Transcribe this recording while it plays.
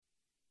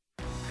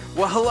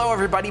Well, hello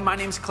everybody. My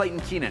name's Clayton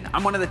Keenan.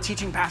 I'm one of the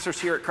teaching pastors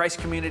here at Christ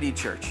Community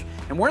Church.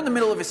 And we're in the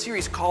middle of a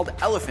series called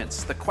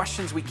Elephants, the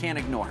Questions We Can't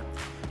Ignore.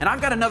 And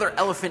I've got another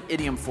elephant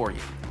idiom for you.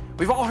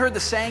 We've all heard the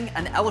saying,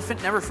 an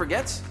elephant never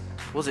forgets.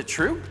 Well, is it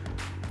true?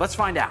 Let's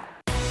find out.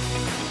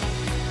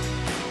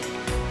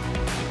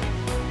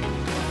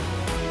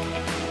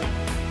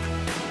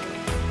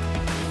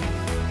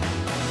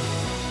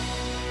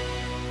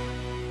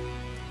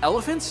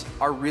 Elephants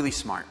are really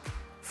smart.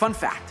 Fun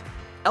fact,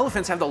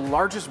 elephants have the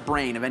largest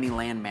brain of any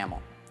land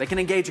mammal. They can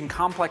engage in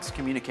complex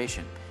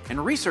communication,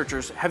 and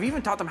researchers have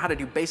even taught them how to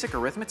do basic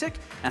arithmetic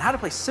and how to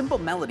play simple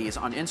melodies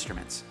on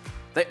instruments.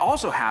 They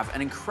also have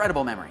an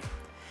incredible memory.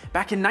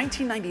 Back in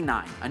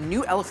 1999, a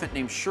new elephant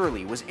named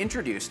Shirley was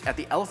introduced at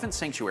the Elephant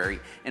Sanctuary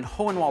in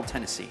Hohenwald,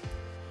 Tennessee.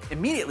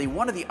 Immediately,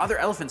 one of the other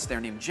elephants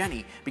there named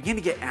Jenny began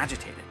to get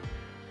agitated.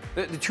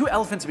 The two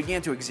elephants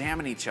began to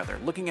examine each other,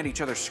 looking at each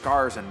other's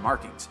scars and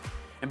markings.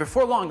 And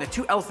before long, the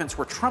two elephants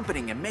were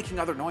trumpeting and making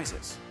other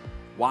noises.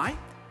 Why?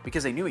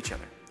 Because they knew each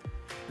other.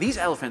 These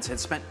elephants had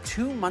spent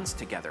 2 months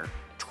together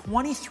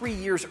 23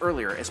 years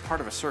earlier as part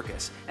of a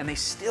circus, and they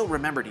still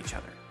remembered each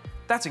other.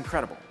 That's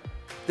incredible.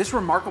 This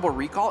remarkable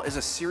recall is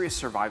a serious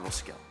survival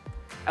skill.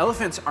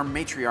 Elephants are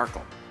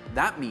matriarchal.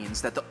 That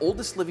means that the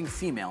oldest living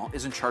female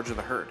is in charge of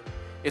the herd.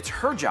 It's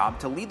her job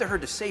to lead the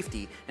herd to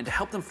safety and to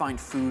help them find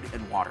food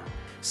and water.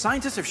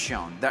 Scientists have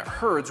shown that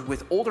herds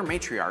with older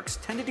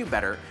matriarchs tend to do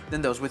better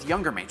than those with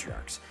younger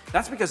matriarchs.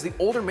 That's because the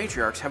older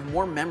matriarchs have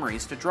more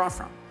memories to draw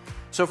from.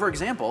 So for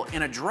example,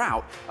 in a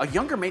drought, a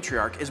younger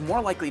matriarch is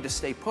more likely to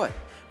stay put,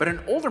 but an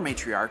older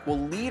matriarch will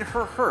lead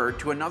her herd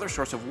to another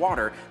source of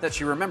water that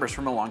she remembers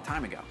from a long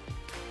time ago.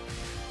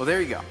 Well,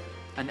 there you go.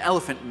 An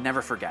elephant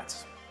never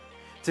forgets.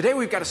 Today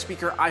we've got a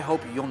speaker I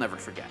hope you'll never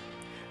forget.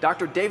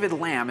 Dr. David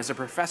Lamb is a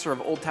professor of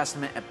Old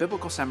Testament at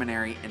Biblical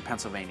Seminary in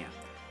Pennsylvania.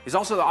 He's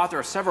also the author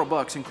of several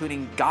books,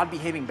 including God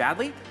Behaving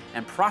Badly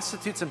and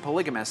Prostitutes and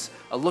Polygamists,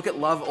 a look at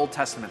love Old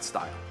Testament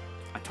style.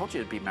 I told you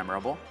it'd be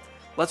memorable.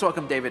 Let's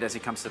welcome David as he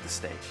comes to the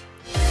stage.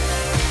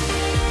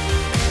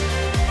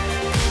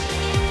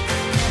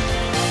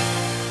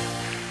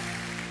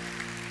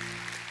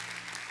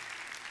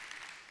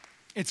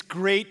 It's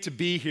great to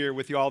be here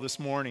with you all this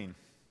morning.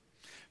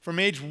 From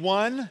age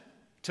 1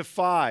 to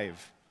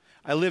 5,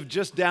 I lived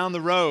just down the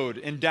road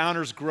in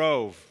Downers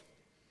Grove.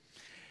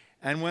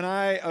 And when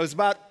I was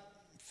about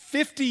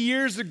 50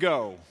 years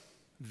ago,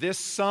 this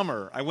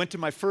summer, I went to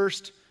my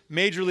first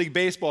Major League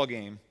Baseball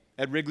game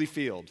at Wrigley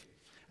Field,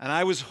 and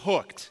I was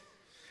hooked.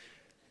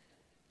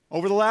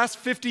 Over the last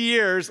 50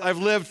 years, I've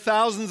lived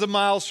thousands of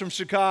miles from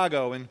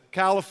Chicago in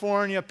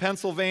California,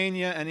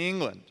 Pennsylvania, and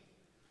England.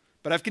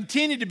 But I've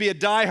continued to be a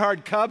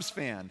diehard Cubs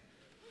fan.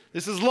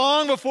 This is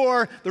long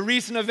before the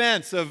recent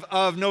events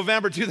of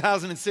November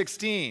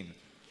 2016.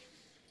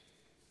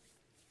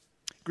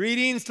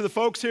 Greetings to the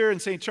folks here in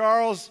St.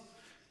 Charles.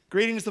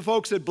 Greetings to the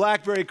folks at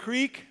Blackberry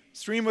Creek,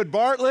 Streamwood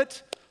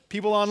Bartlett,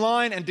 people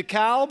online, and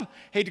DeKalb.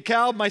 Hey,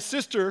 DeKalb, my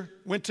sister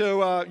went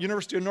to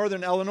University of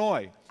Northern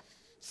Illinois.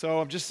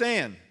 So I'm just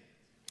saying,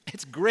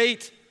 it's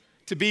great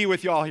to be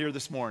with y'all here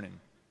this morning.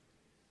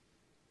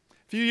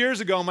 A few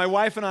years ago, my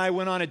wife and I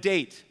went on a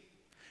date,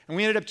 and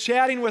we ended up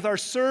chatting with our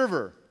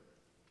server.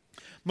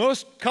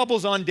 Most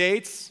couples on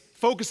dates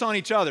focus on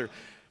each other.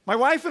 My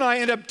wife and I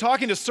end up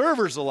talking to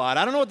servers a lot.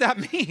 I don't know what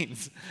that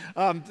means.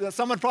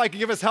 Someone probably could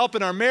give us help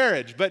in our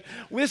marriage. But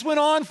this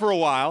went on for a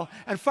while,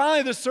 and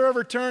finally the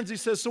server turns, he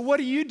says, "So what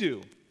do you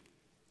do?"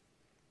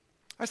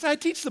 I said, "I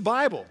teach the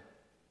Bible,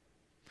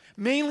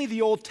 mainly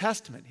the Old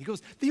Testament." He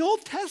goes, "The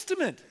Old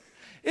Testament?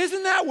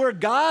 Isn't that where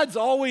God's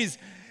always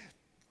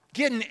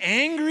getting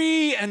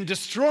angry and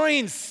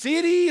destroying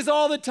cities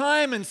all the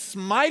time and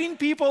smiting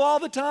people all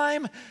the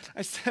time?"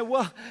 I said,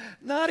 "Well,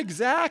 not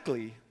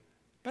exactly.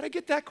 But I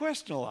get that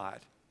question a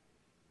lot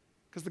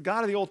because the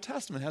God of the Old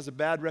Testament has a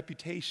bad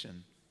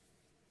reputation."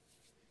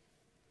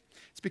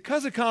 It's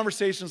because of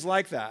conversations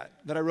like that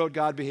that I wrote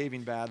God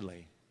Behaving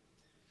Badly.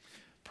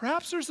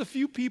 Perhaps there's a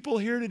few people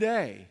here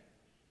today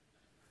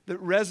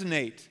that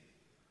resonate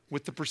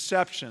with the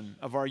perception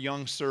of our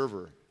young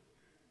server.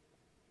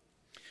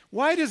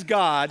 Why does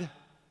God,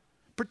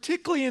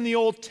 particularly in the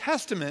Old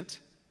Testament,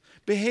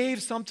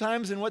 behave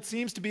sometimes in what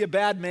seems to be a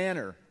bad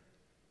manner?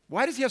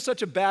 Why does he have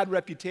such a bad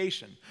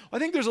reputation? Well, I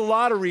think there's a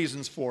lot of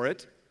reasons for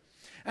it.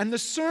 And the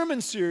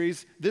sermon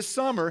series this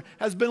summer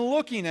has been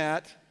looking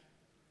at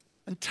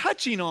and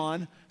touching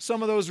on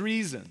some of those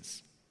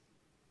reasons.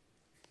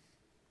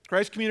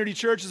 Christ Community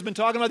Church has been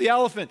talking about the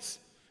elephants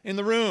in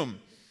the room.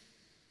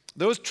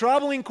 Those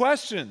troubling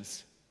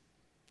questions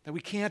that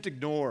we can't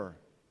ignore.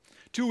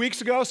 2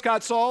 weeks ago,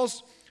 Scott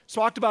Sauls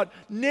talked about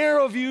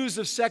narrow views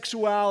of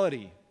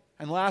sexuality.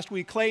 And last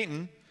week,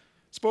 Clayton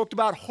spoke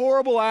about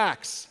horrible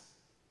acts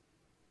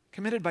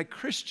committed by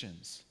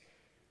Christians.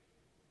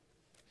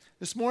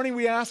 This morning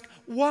we ask,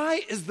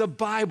 why is the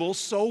Bible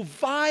so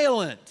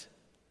violent?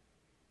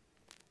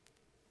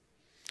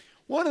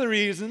 One of the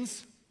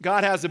reasons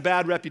God has a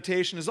bad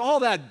reputation is all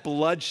that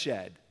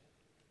bloodshed.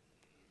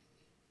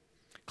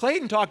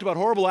 Clayton talked about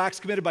horrible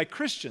acts committed by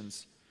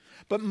Christians.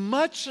 But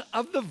much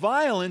of the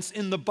violence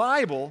in the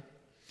Bible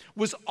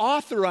was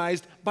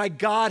authorized by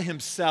God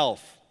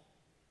himself.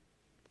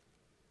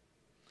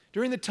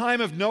 During the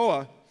time of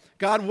Noah,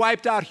 God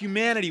wiped out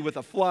humanity with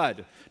a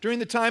flood. During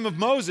the time of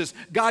Moses,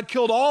 God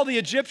killed all the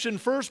Egyptian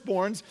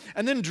firstborns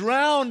and then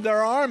drowned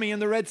their army in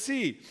the Red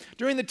Sea.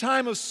 During the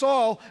time of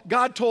Saul,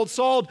 God told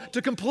Saul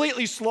to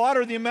completely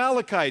slaughter the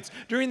Amalekites.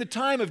 During the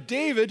time of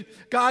David,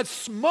 God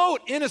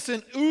smote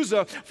innocent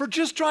Uzzah for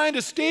just trying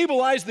to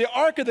stabilize the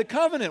Ark of the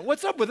Covenant.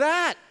 What's up with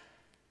that?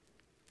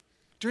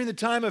 During the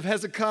time of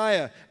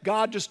Hezekiah,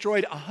 God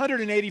destroyed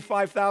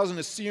 185,000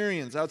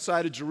 Assyrians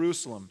outside of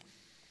Jerusalem.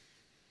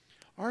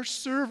 Our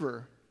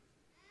server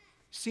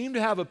seemed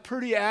to have a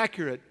pretty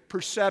accurate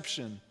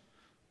perception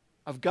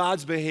of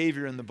God's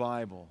behavior in the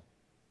Bible.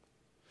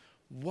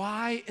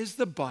 Why is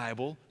the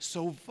Bible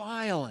so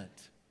violent?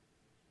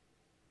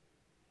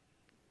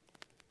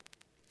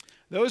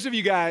 Those of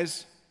you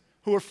guys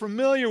who are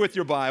familiar with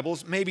your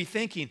Bibles may be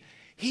thinking,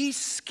 he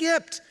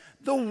skipped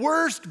the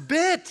worst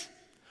bit.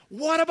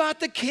 What about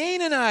the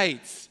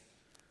Canaanites?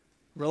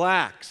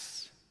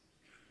 Relax.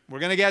 We're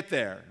going to get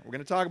there. We're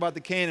going to talk about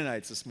the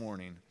Canaanites this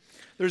morning.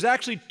 There's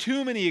actually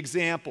too many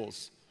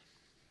examples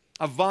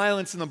of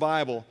violence in the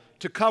Bible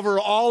to cover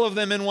all of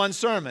them in one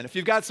sermon. If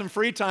you've got some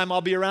free time, I'll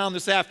be around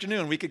this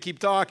afternoon. We could keep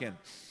talking.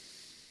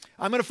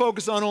 I'm going to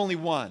focus on only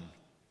one,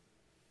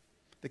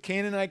 the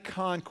Canaanite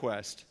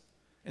conquest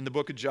in the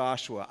book of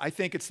Joshua. I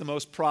think it's the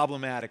most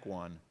problematic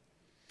one.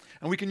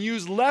 And we can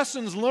use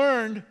lessons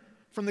learned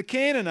from the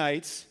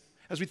Canaanites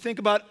as we think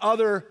about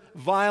other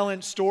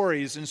violent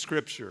stories in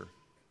Scripture.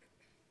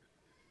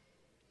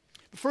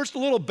 But first, a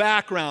little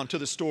background to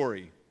the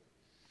story.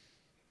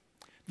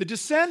 The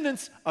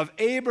descendants of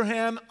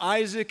Abraham,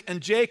 Isaac,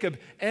 and Jacob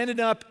ended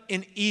up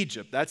in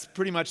Egypt. That's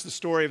pretty much the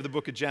story of the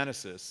book of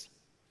Genesis.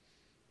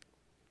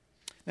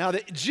 Now,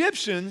 the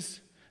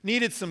Egyptians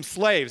needed some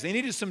slaves. They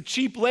needed some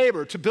cheap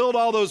labor to build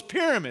all those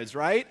pyramids,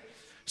 right?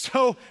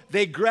 So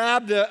they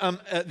grabbed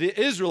the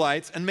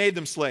Israelites and made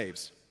them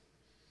slaves.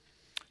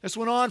 This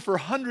went on for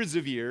hundreds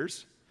of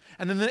years.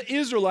 And then the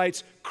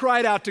Israelites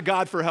cried out to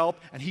God for help,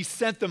 and he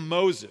sent them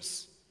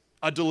Moses,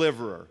 a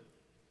deliverer.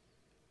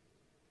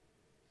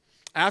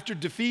 After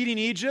defeating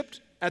Egypt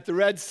at the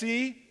Red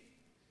Sea,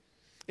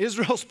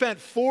 Israel spent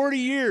 40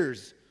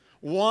 years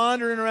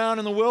wandering around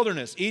in the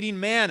wilderness, eating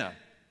manna.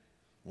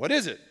 What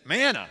is it?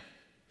 Manna.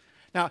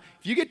 Now,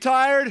 if you get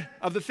tired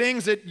of the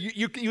things that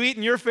you eat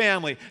in your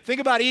family, think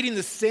about eating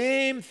the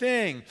same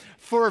thing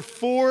for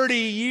 40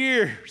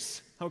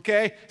 years,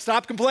 okay?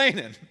 Stop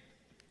complaining.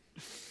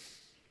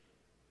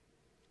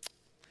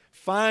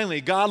 Finally,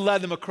 God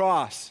led them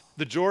across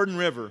the Jordan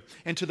River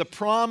into the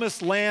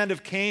promised land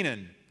of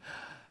Canaan.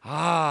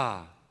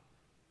 But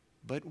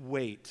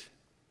wait.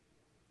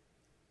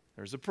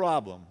 There's a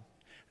problem.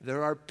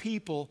 There are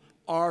people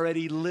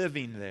already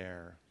living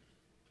there.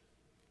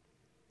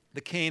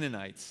 The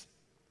Canaanites.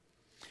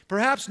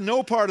 Perhaps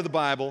no part of the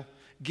Bible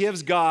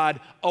gives God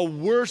a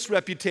worse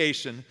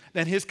reputation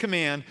than his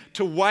command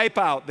to wipe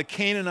out the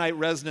Canaanite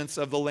residents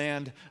of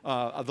the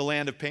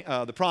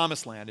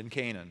promised land in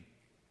Canaan.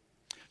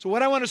 So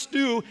what I want us to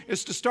do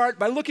is to start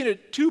by looking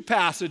at two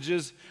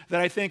passages that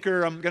I think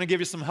are going to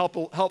give you some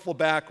helpful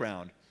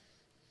background.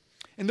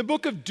 In the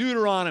book of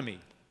Deuteronomy,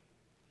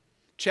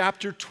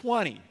 chapter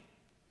 20,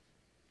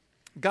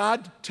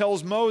 God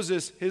tells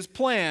Moses his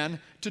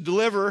plan to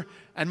deliver,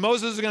 and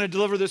Moses is going to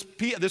deliver this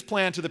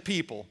plan to the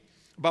people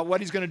about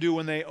what he's going to do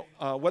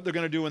what they're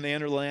going to do when they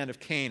enter the land of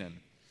Canaan.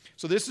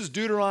 So this is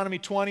Deuteronomy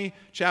 20,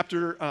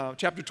 chapter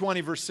 20,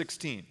 verse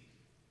 16.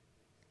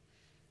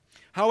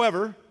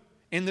 However,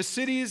 in the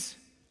cities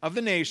of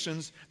the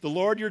nations, the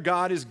Lord your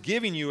God is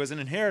giving you as an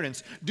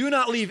inheritance. Do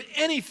not leave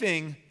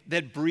anything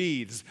that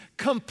breathes.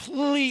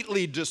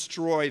 Completely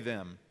destroy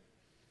them.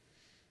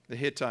 The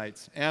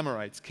Hittites,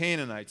 Amorites,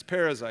 Canaanites,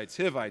 Perizzites,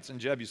 Hivites,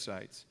 and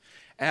Jebusites,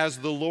 as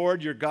the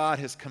Lord your God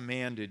has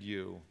commanded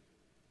you.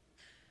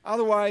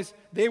 Otherwise,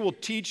 they will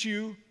teach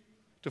you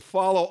to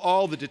follow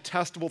all the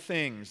detestable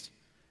things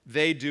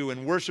they do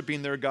in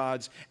worshiping their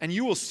gods, and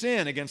you will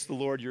sin against the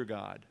Lord your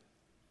God.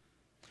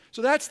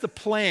 So that's the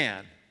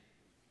plan.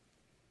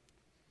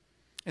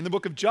 In the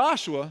book of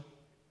Joshua,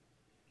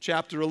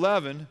 chapter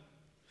 11,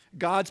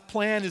 God's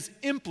plan is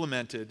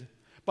implemented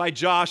by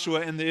Joshua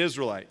and the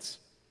Israelites.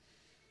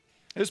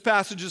 This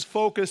passage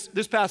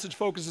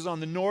focuses on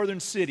the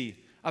northern city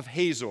of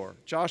Hazor.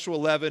 Joshua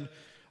 11,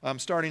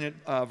 starting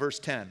at verse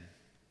 10.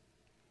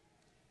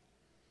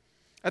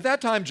 At that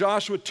time,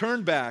 Joshua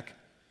turned back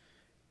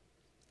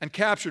and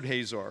captured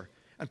Hazor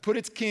and put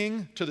its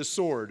king to the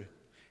sword.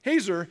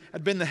 Hazor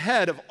had been the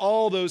head of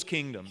all those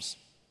kingdoms.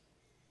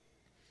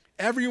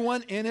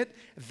 Everyone in it,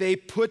 they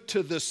put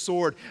to the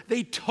sword.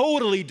 They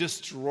totally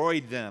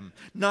destroyed them,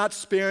 not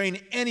sparing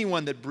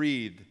anyone that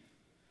breathed.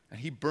 And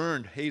he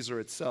burned Hazor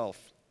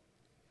itself.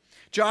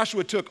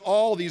 Joshua took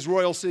all these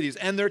royal cities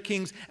and their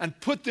kings and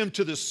put them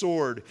to the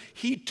sword.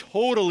 He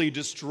totally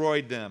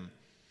destroyed them,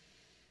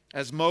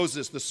 as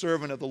Moses, the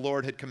servant of the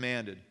Lord, had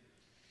commanded.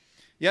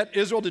 Yet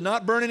Israel did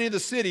not burn any of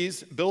the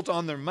cities built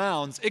on their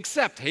mounds,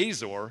 except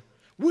Hazor,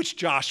 which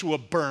Joshua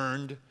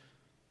burned.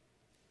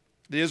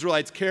 The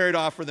Israelites carried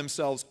off for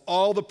themselves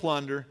all the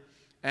plunder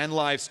and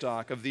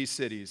livestock of these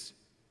cities.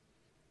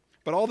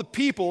 But all the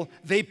people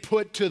they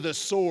put to the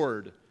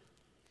sword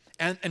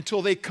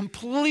until they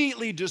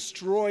completely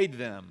destroyed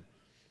them,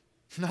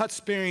 not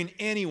sparing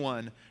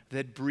anyone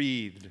that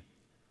breathed.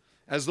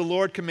 As the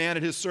Lord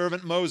commanded his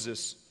servant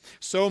Moses,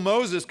 so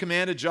Moses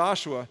commanded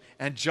Joshua,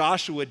 and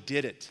Joshua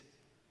did it.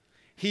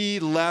 He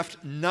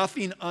left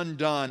nothing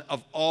undone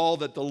of all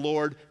that the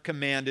Lord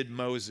commanded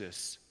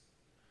Moses.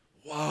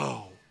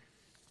 Whoa.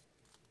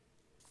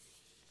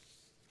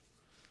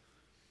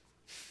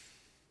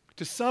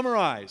 To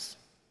summarize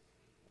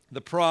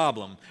the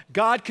problem,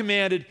 God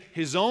commanded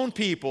his own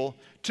people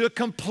to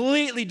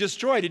completely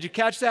destroy. Did you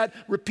catch that?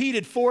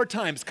 Repeated 4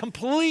 times.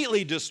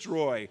 Completely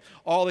destroy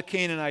all the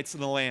Canaanites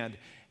in the land.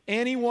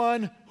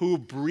 Anyone who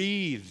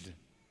breathed,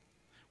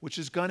 which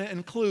is going to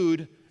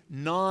include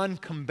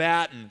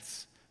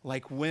non-combatants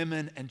like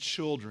women and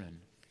children.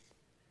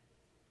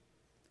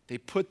 They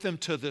put them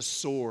to the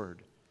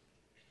sword.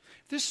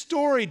 If this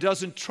story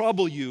doesn't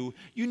trouble you,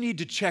 you need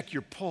to check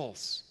your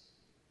pulse.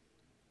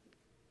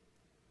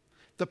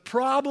 The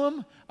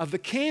problem of the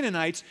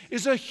Canaanites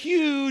is a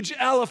huge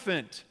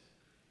elephant.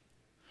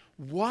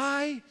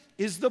 Why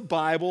is the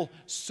Bible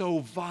so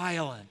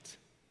violent?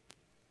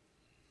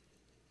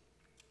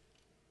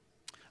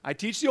 I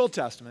teach the Old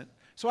Testament,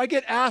 so I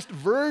get asked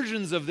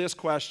versions of this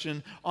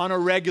question on a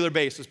regular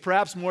basis,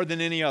 perhaps more than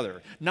any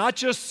other. Not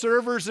just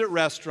servers at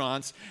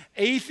restaurants,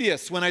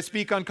 atheists when I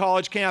speak on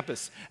college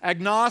campus,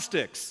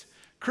 agnostics,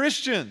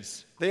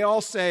 Christians. They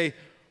all say,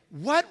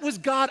 what was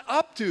God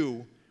up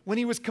to when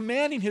he was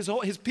commanding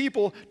his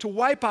people to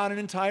wipe out an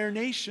entire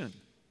nation?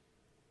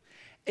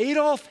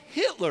 Adolf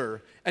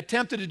Hitler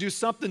attempted to do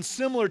something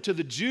similar to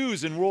the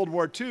Jews in World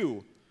War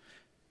II.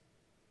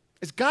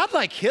 Is God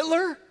like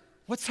Hitler?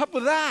 What's up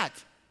with that?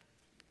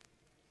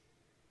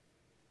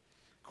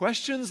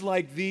 Questions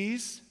like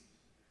these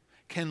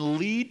can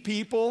lead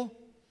people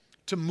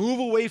to move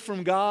away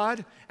from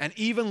God and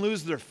even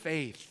lose their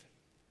faith.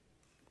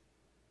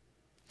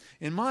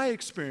 In my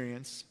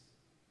experience,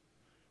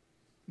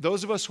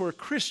 those of us who are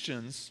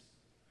Christians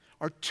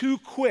are too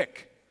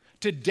quick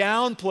to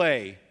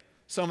downplay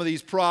some of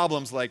these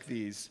problems like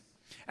these.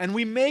 And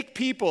we make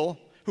people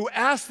who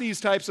ask these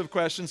types of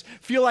questions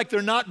feel like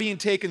they're not being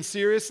taken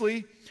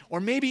seriously, or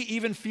maybe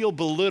even feel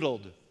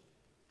belittled,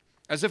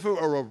 as if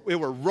it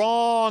were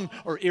wrong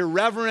or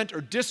irreverent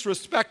or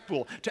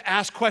disrespectful to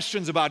ask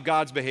questions about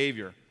God's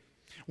behavior.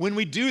 When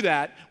we do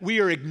that, we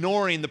are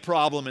ignoring the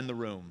problem in the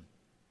room.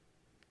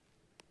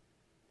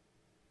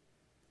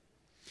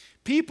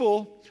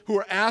 People who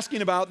are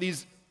asking about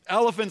these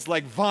elephants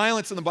like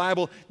violence in the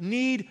Bible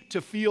need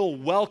to feel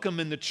welcome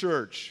in the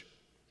church.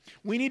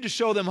 We need to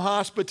show them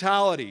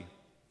hospitality,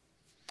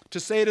 to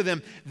say to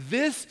them,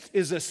 this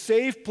is a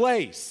safe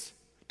place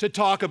to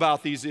talk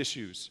about these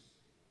issues.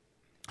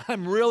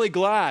 I'm really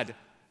glad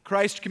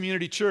Christ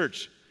Community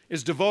Church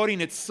is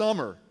devoting its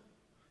summer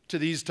to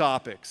these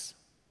topics.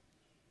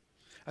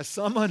 As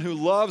someone who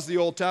loves the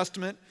Old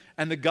Testament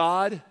and the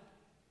God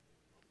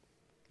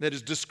that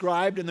is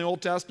described in the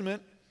Old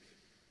Testament,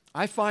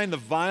 I find the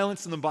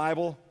violence in the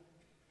Bible,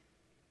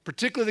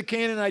 particularly the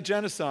Canaanite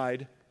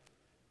genocide,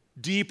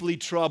 deeply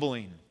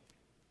troubling.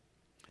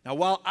 Now,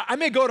 while I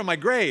may go to my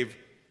grave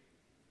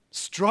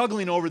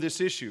struggling over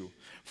this issue,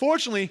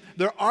 fortunately,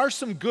 there are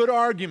some good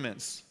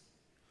arguments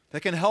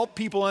that can help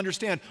people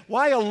understand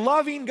why a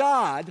loving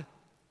God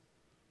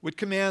would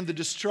command the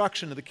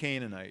destruction of the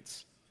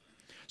Canaanites.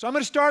 So I'm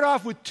going to start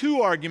off with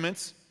 2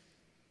 arguments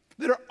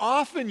that are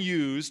often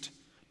used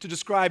to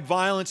describe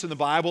violence in the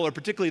Bible, or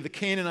particularly the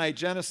Canaanite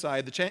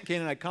genocide, the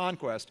Canaanite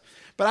conquest.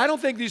 But I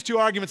don't think these 2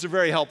 arguments are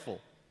very helpful.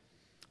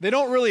 They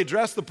don't really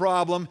address the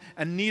problem,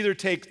 and neither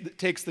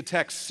takes the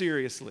text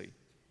seriously.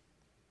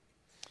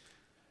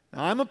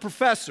 Now, I'm a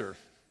professor,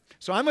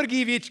 so I'm going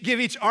to give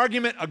each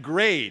argument a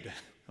grade.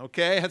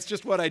 Okay? That's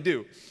just what I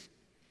do.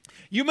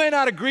 You may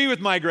not agree with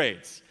my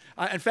grades.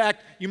 In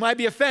fact, you might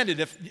be offended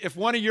if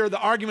one of the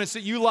arguments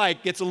that you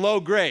like gets a low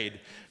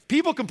grade.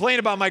 People complain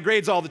about my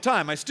grades all the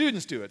time. My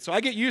students do it, so I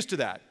get used to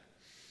that.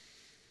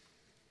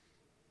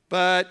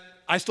 But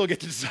I still get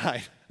to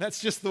decide.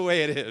 That's just the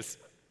way it is.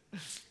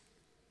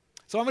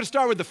 So I'm going to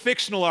start with the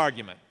fictional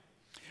argument.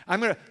 I'm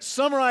going to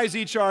summarize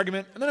each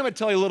argument, and then I'm going to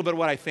tell you a little bit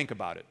what I think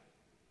about it.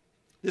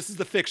 This is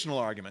the fictional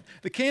argument.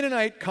 The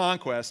Canaanite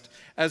conquest,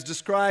 as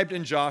described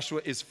in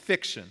Joshua, is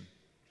fiction.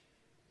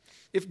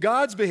 If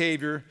God's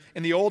behavior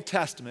in the Old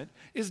Testament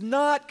is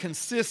not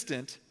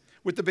consistent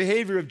with the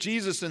behavior of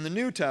Jesus in the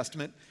New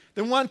Testament,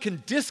 then one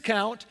can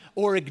discount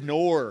or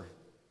ignore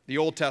the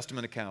Old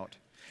Testament account.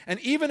 And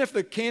even if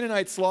the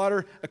Canaanite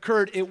slaughter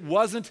occurred, it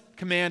wasn't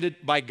commanded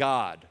by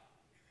God.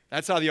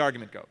 That's how the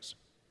argument goes.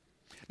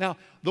 Now,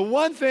 the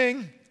one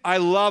thing I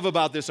love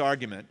about this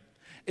argument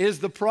is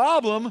the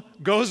problem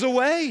goes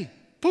away.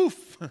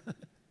 Poof.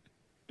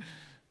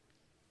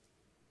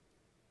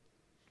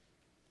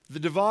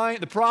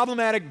 The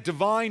problematic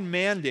divine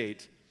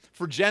mandate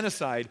for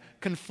genocide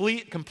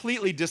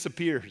completely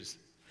disappears.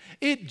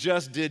 It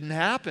just didn't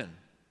happen.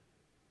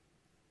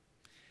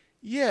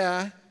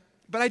 Yeah,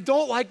 but I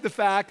don't like the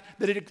fact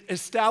that it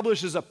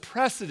establishes a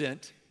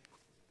precedent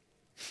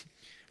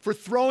for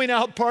throwing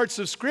out parts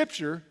of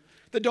Scripture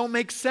that don't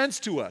make sense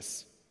to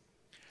us.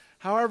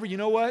 However, you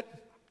know what?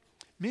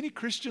 Many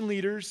Christian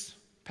leaders,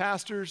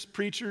 pastors,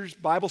 preachers,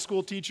 Bible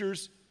school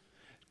teachers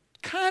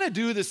kind of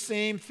do the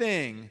same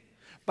thing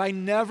by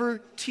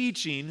never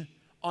teaching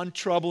on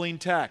troubling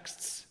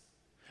texts,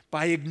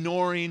 by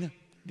ignoring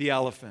the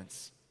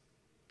elephants.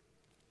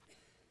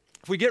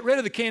 If we get rid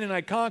of the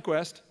Canaanite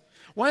conquest,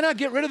 why not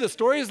get rid of the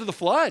stories of the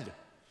flood,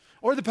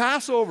 or the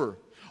Passover,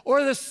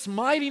 or the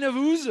smiting of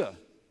Uzzah?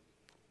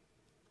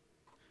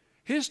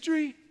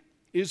 History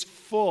is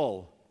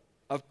full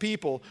of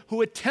people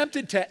who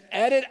attempted to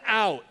edit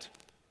out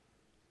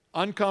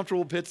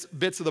uncomfortable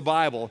bits of the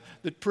Bible.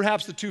 That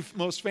perhaps the two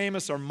most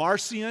famous are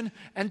Marcion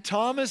and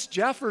Thomas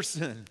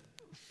Jefferson.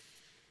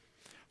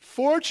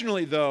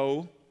 Fortunately,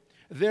 though,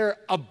 their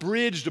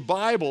abridged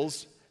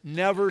Bibles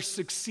never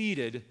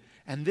succeeded,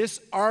 and this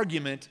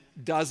argument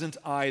doesn't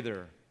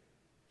either.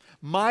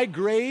 My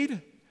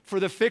grade for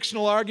the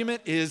fictional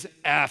argument is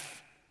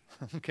F,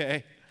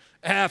 okay?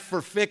 F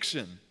for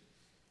fiction.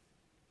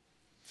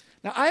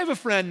 Now, I have a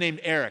friend named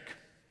Eric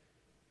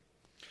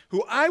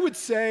who I would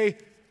say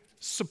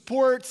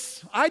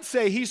supports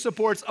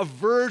a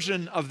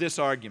version of this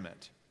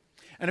argument.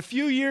 And a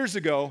few years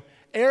ago,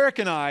 Eric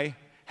and I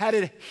had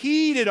a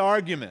heated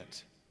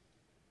argument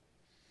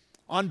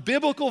on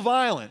biblical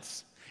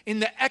violence in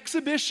the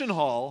exhibition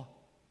hall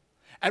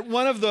at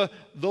one of the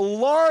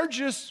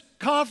largest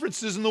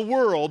conferences in the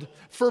world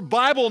for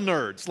Bible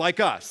nerds like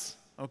us,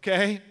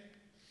 okay?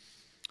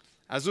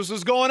 As this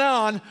was going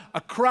on,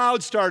 a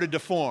crowd started to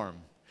form,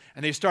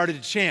 and they started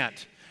to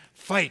chant,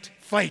 "Fight,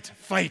 fight,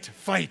 fight,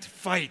 fight,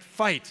 fight,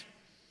 fight."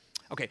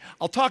 Okay,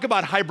 I'll talk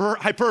about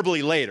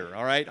hyperbole later,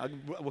 all right?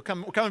 We're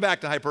coming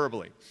back to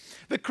hyperbole.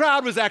 The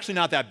crowd was actually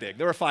not that big.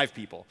 There were 5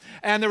 people,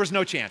 and there was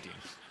no chanting.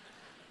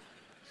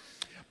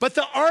 But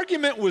the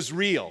argument was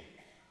real.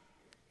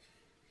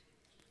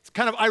 It's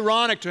kind of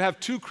ironic to have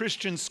 2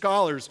 Christian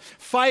scholars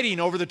fighting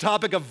over the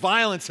topic of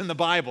violence in the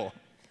Bible.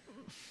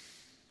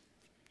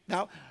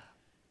 Now,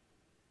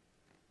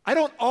 I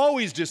don't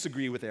always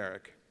disagree with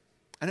Eric.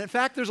 And in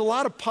fact, there's a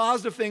lot of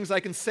positive things I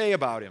can say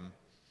about him.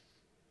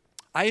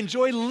 I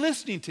enjoy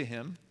listening to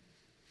him,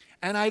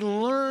 and I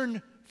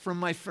learn from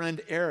my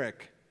friend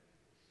Eric.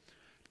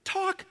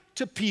 Talk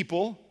to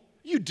people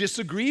you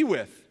disagree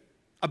with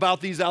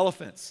about these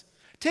elephants.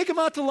 Take them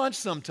out to lunch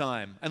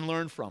sometime and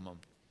learn from them.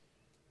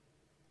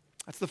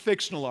 That's the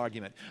fictional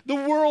argument. The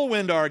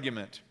whirlwind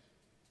argument.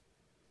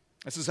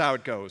 This is how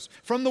it goes.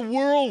 From the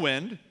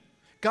whirlwind,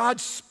 God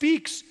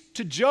speaks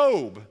to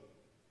Job.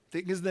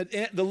 Because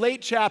the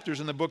late chapters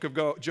in the book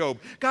of Job,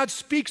 God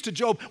speaks to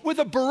Job with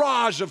a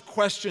barrage of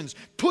questions,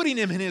 putting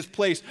him in his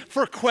place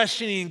for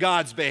questioning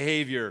God's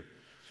behavior.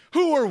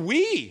 Who are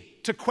we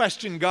to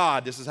question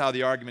God? This is how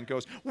the argument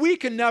goes. We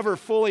can never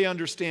fully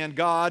understand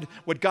God,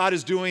 what God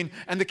is doing,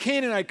 and the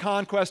Canaanite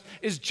conquest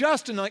is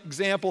just an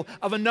example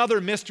of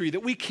another mystery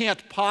that we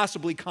can't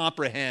possibly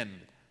comprehend.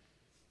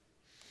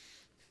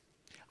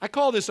 I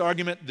call this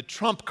argument the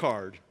trump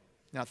card.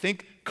 Now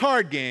think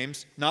card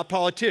games, not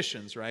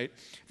politicians, right?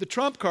 The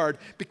trump card,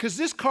 because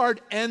this card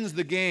ends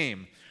the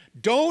game.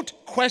 Don't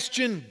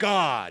question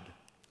God.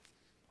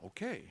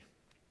 Okay.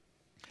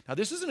 Now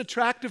this is an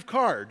attractive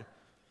card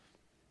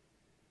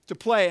to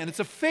play, and it's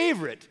a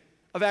favorite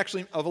of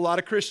a lot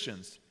of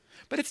Christians.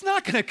 But it's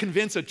not going to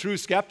convince a true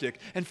skeptic.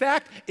 In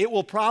fact, it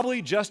will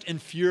probably just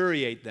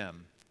infuriate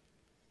them.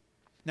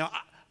 Now,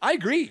 I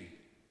agree.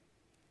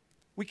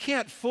 We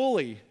can't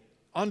fully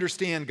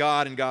understand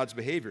God and God's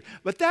behavior.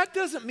 But that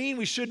doesn't mean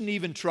we shouldn't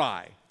even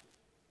try.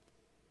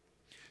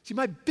 See,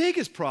 my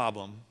biggest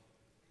problem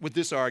with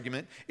this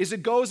argument is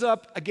it goes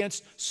up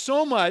against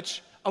so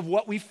much of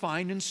what we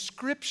find in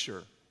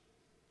Scripture.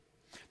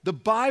 The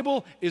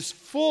Bible is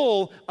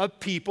full of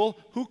people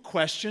who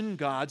question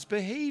God's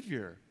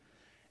behavior.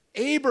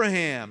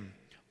 Abraham,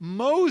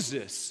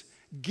 Moses,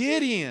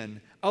 Gideon,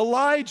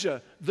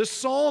 Elijah, the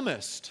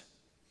psalmist,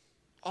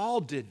 all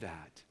did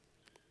that.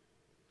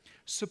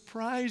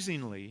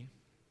 Surprisingly,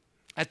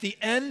 at the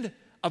end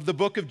of the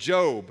book of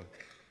Job,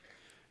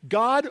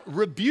 God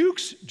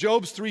rebukes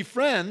Job's 3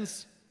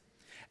 friends,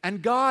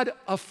 and God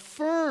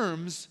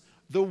affirms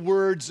the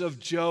words of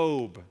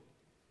Job.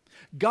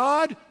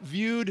 God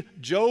viewed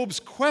Job's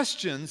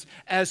questions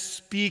as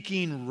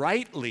speaking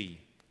rightly.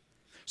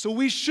 So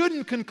we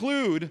shouldn't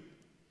conclude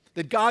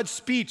that God's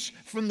speech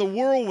from the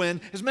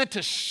whirlwind is meant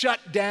to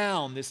shut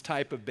down this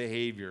type of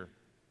behavior.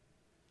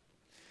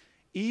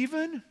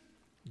 Even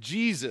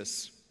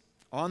Jesus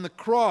on the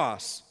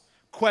cross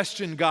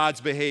questioned God's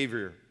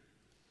behavior.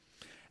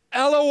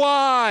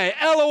 Eloi,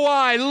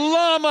 Eloi,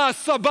 lama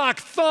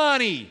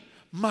sabachthani.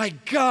 My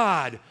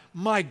God,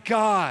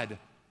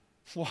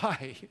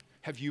 why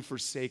have you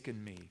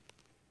forsaken me?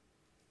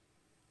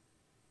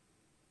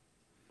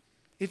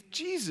 If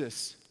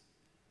Jesus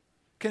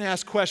can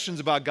ask questions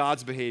about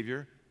God's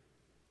behavior,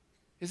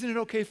 isn't it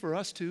okay for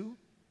us too?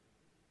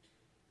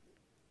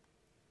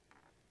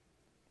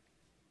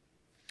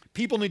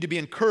 People need to be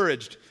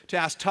encouraged to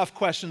ask tough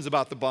questions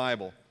about the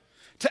Bible,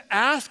 to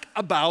ask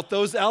about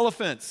those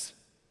elephants,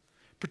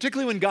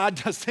 particularly when God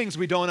does things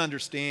we don't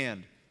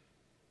understand,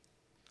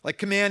 like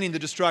commanding the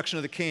destruction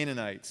of the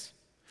Canaanites.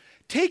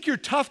 Take your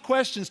tough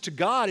questions to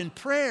God in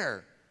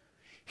prayer.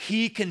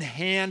 He can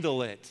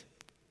handle it.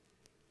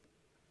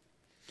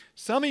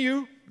 Some of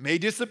you may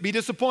be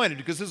disappointed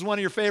because this is one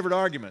of your favorite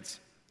arguments.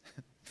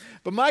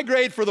 But my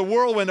grade for the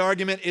whirlwind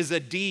argument is a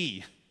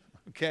D,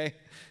 okay?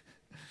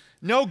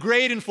 No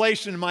grade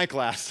inflation in my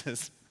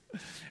classes.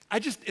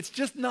 It's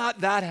just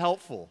not that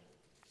helpful.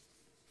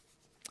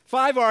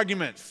 5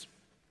 arguments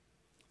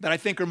that I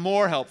think are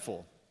more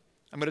helpful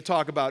I'm going to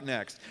talk about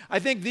next. I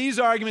think these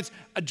arguments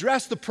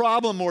address the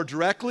problem more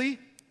directly,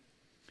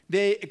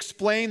 they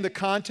explain the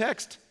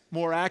context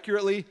more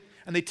accurately,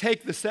 and they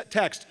take the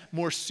text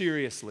more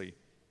seriously.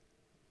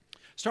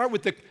 Start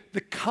with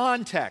the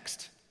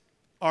context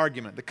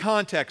argument, the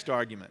context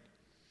argument.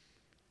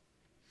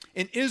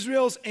 In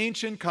Israel's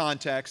ancient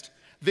context,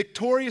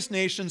 victorious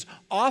nations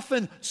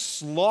often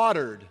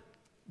slaughtered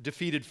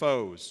defeated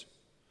foes.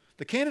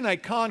 The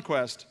Canaanite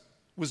conquest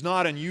was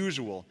not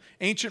unusual.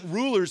 Ancient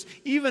rulers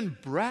even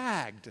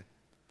bragged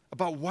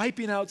about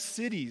wiping out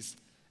cities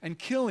and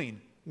killing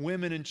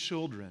women and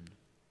children.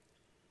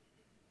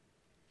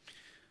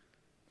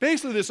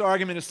 Basically, this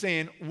argument is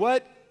saying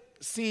what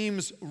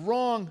seems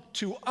wrong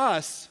to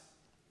us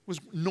was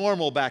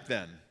normal back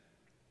then.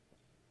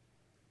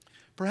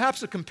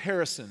 Perhaps a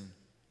comparison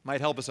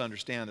might help us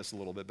understand this a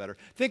little bit better.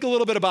 Think a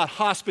little bit about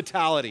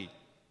hospitality.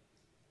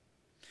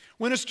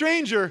 When a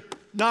stranger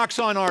knocks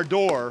on our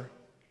door,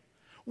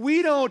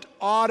 we don't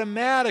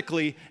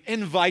automatically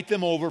invite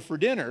them over for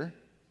dinner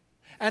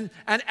and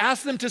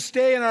ask them to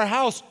stay in our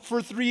house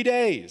for 3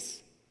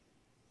 days.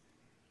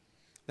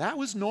 That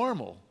was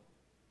normal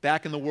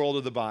back in the world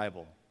of the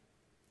Bible.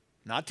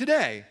 Not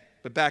today,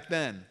 but back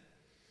then.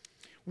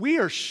 We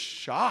are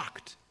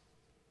shocked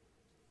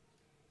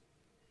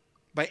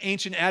by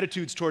ancient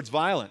attitudes towards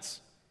violence.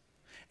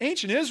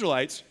 Ancient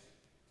Israelites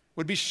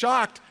would be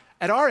shocked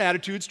at our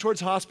attitudes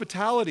towards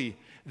hospitality.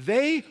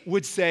 They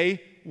would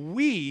say,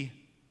 we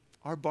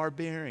are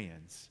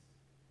barbarians.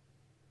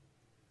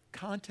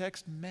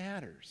 Context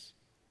matters.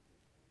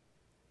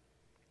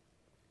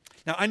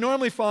 Now, I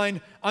normally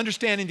find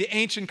understanding the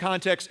ancient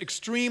context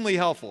extremely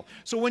helpful.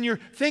 So when you're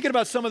thinking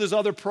about some of those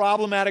other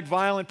problematic,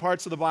 violent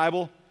parts of the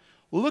Bible,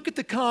 look at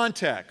the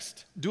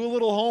context. Do a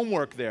little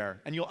homework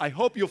there, and I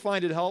hope you'll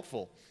find it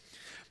helpful.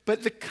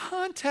 But the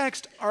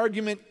context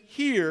argument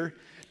here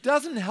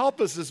doesn't help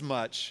us as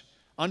much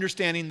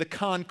understanding the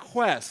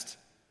conquest,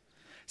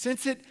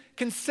 since it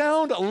can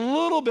sound a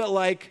little bit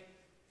like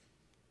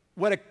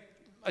what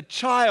a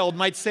child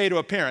might say to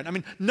a parent. I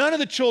mean, none of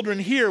the children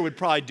here would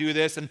probably do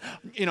this, and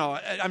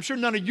I'm sure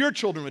none of your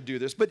children would do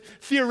this, but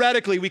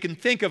theoretically we can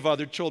think of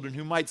other children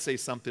who might say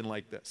something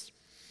like this.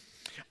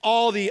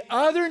 All the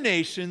other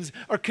nations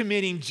are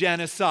committing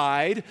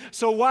genocide,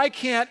 so why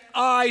can't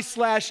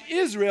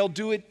I/Israel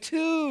do it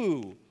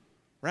too?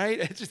 Right?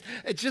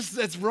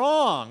 It's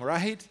wrong,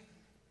 right?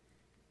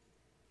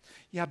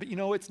 Yeah, but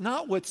it's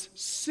not what's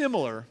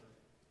similar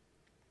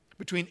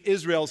between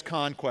Israel's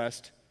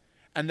conquest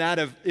and that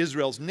of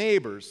Israel's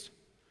neighbors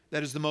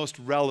that is the most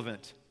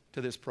relevant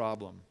to this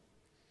problem.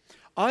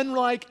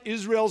 Unlike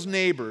Israel's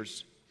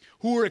neighbors,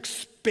 who were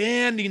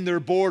expanding their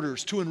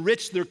borders to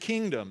enrich their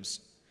kingdoms,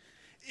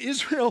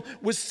 Israel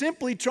was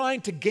simply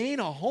trying to gain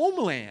a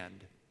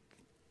homeland.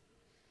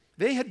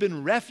 They had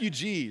been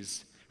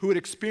refugees who had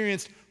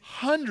experienced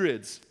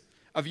hundreds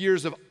of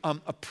years of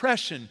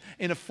oppression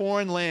in a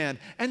foreign land,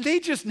 and they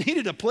just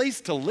needed a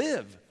place to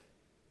live.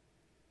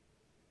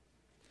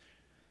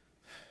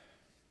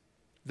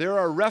 There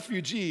are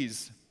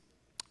refugees,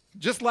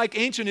 just like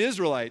ancient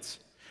Israelites.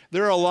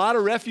 There are a lot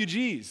of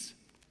refugees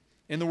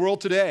in the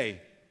world today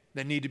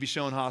that need to be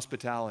shown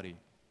hospitality.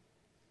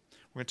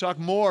 We're going to talk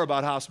more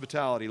about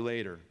hospitality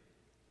later.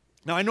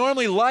 Now, I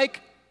normally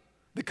like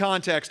the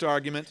context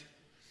argument,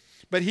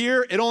 but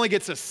here it only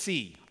gets a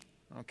C,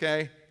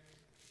 okay?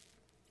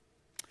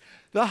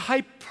 The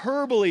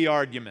hyperbole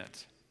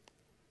argument.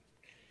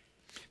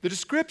 The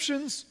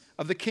descriptions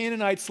of the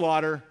Canaanite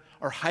slaughter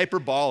are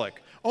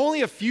hyperbolic.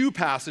 Only a few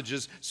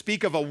passages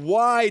speak of a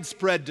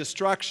widespread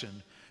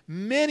destruction.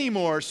 Many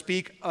more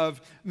speak of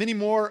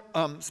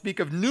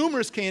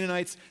numerous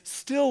Canaanites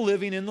still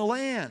living in the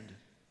land.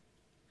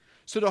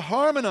 So to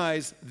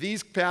harmonize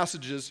these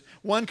passages,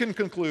 one can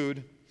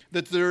conclude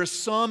that there is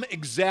some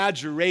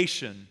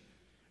exaggeration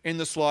in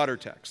the slaughter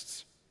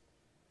texts.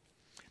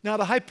 Now,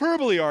 the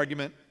hyperbole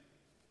argument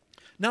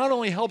not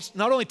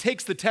only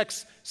takes the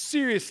text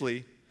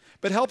seriously,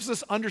 but helps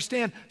us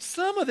understand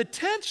some of the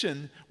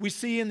tension we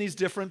see in these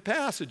different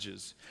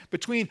passages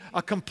between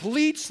a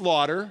complete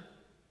slaughter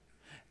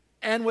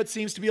and what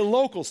seems to be a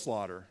local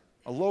slaughter,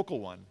 a local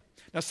one.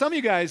 Now, some of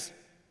you guys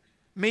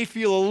may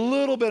feel a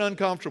little bit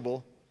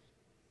uncomfortable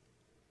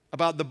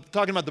about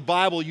talking about the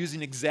Bible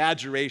using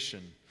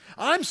exaggeration.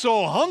 I'm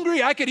so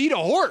hungry I could eat a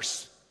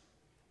horse,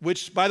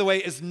 which, by the way,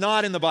 is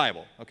not in the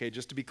Bible. Okay,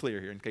 just to be clear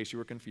here in case you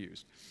were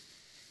confused.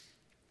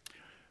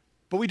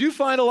 But we do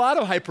find a lot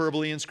of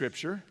hyperbole in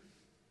Scripture.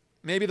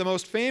 Maybe the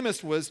most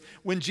famous was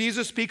when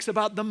Jesus speaks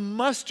about the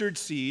mustard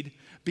seed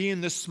being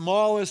the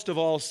smallest of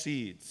all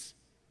seeds.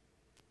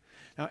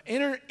 Now,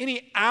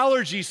 any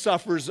allergy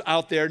sufferers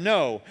out there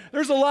know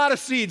there's a lot of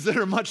seeds that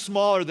are much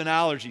smaller than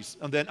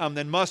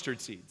than mustard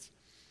seeds.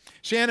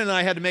 Shannon and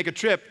I had to make a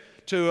trip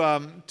to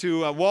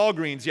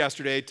Walgreens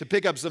yesterday to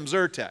pick up some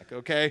Zyrtec,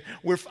 okay?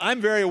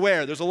 I'm very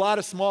aware there's a lot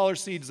of smaller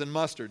seeds than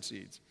mustard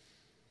seeds.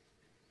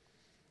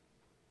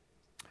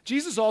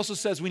 Jesus also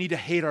says we need to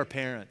hate our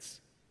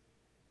parents.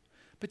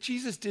 But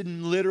Jesus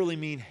didn't literally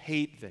mean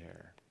hate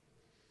there.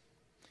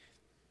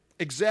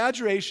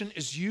 Exaggeration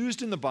is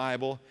used in the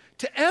Bible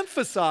to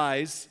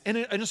emphasize, in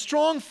a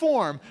strong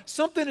form,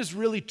 something is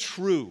really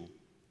true.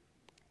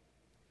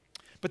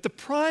 But the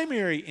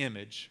primary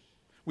image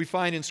we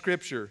find in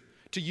Scripture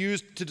to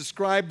use to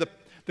describe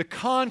the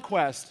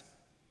conquest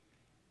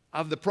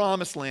of the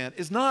Promised Land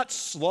is not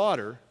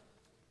slaughter.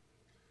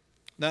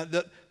 Now,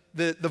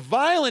 the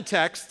violent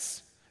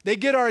texts, they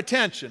get our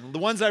attention. The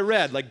ones I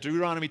read, like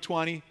Deuteronomy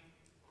 20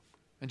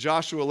 and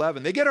Joshua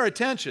 11, they get our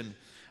attention.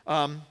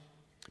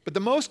 But the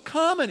most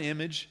common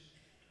image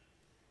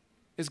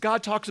is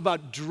God talks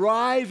about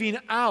driving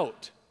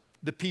out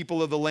the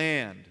people of the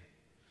land.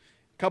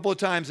 A couple of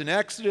times in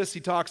Exodus, he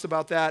talks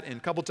about that, and a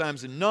couple of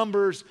times in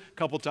Numbers, a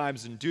couple of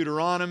times in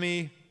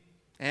Deuteronomy,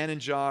 and in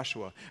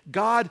Joshua.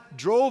 God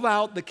drove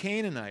out the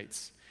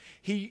Canaanites.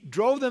 He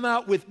drove them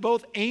out with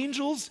both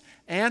angels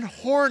and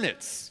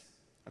hornets,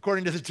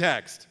 according to the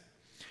text.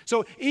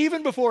 So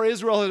even before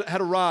Israel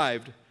had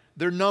arrived,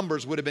 their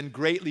numbers would have been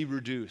greatly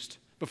reduced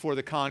before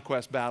the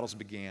conquest battles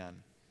began.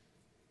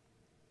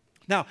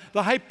 Now,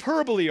 the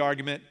hyperbole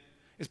argument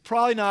is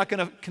probably not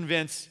going to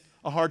convince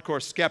a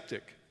hardcore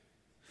skeptic.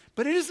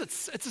 But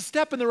it's a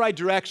step in the right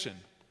direction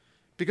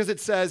because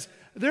it says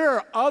there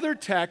are other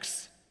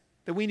texts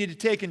that we need to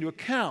take into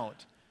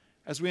account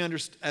as we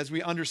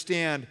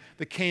understand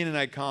the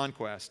Canaanite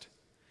conquest.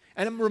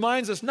 And it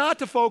reminds us not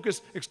to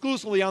focus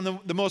exclusively on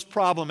the most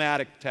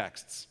problematic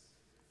texts.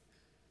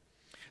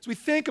 As we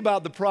think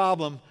about the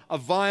problem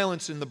of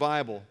violence in the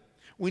Bible,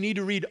 we need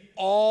to read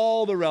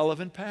all the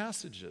relevant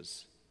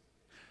passages.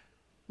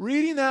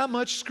 Reading that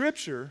much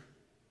Scripture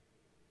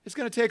is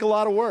going to take a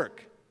lot of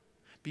work.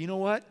 But you know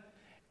what?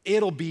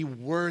 It'll be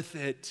worth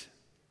it.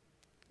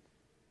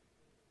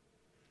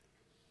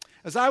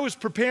 As I was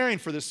preparing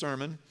for this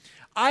sermon,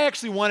 I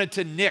actually wanted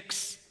to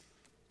nix,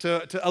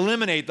 to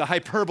eliminate the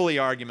hyperbole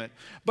argument.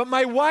 But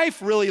my wife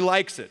really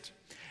likes it.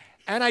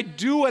 And I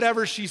do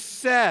whatever she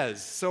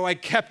says, so I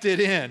kept it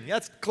in.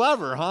 That's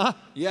clever, huh?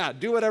 Yeah,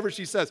 do whatever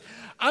she says.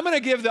 I'm going to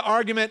give the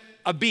argument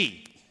a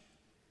B.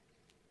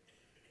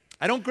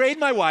 I don't grade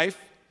my wife,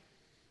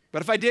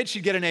 but if I did,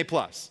 she'd get an A+.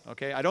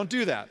 Okay, I don't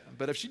do that,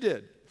 but if she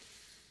did.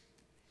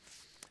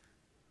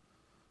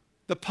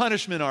 The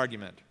punishment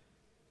argument.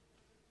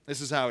 This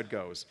is how it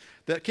goes.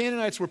 The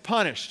Canaanites were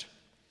punished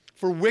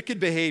for wicked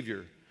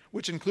behavior,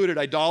 which included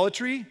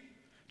idolatry,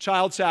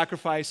 child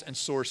sacrifice, and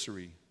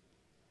sorcery,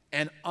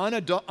 and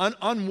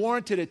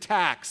unwarranted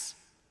attacks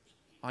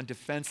on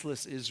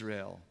defenseless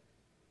Israel.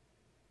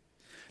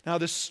 Now,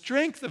 the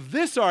strength of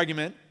this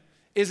argument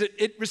is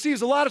it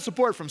receives a lot of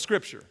support from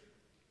Scripture.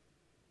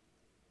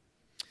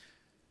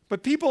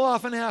 But people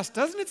often ask,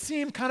 doesn't it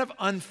seem kind of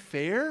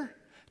unfair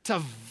to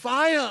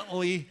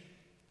violently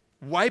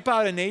wipe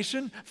out a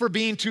nation for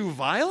being too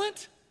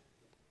violent?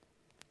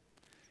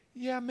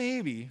 Yeah,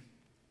 maybe.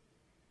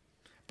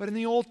 But in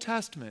the Old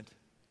Testament,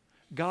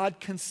 God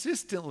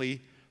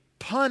consistently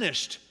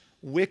punished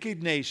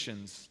wicked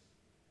nations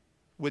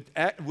with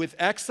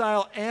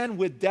exile and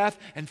with death.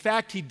 In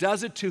fact, he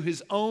does it to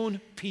his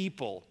own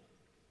people.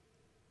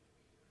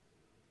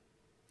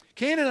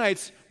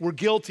 Canaanites were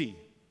guilty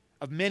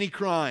of many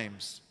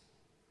crimes.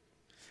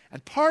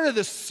 And part of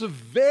the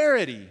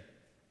severity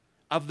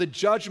of the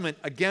judgment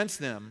against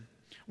them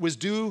was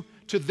due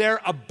to their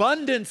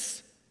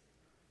abundance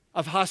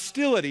of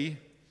hostility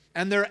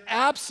and their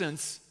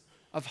absence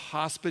of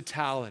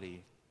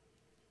hospitality.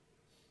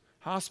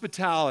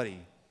 Hospitality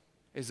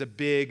is a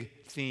big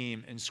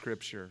theme in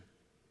Scripture.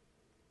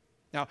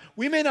 Now,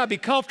 we may not be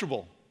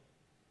comfortable,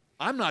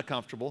 I'm not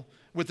comfortable,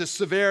 with the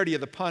severity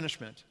of the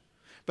punishment.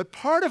 But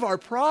part of our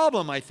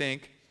problem, I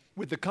think,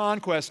 with the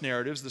conquest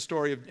narratives, the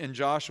story in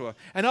Joshua,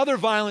 and other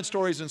violent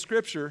stories in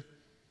Scripture,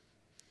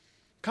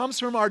 comes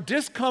from our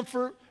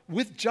discomfort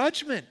with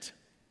judgment.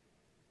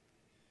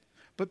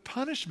 But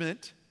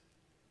punishment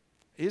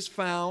is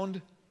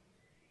found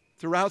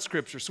throughout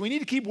Scripture. So we need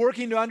to keep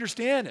working to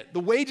understand it. The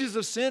wages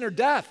of sin are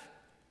death.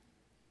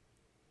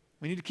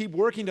 We need to keep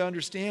working to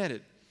understand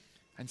it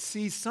and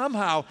see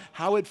somehow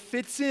how it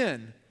fits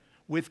in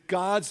with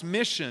God's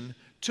mission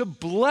to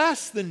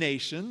bless the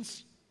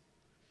nations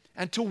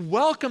and to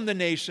welcome the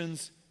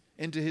nations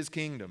into his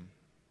kingdom.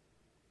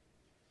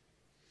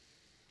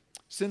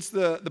 Since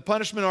the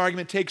punishment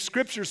argument takes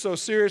Scripture so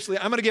seriously,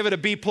 I'm going to give it a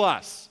B+.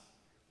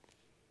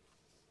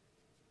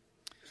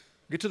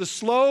 Get to the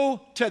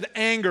slow to the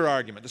anger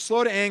argument, the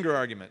slow to anger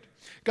argument.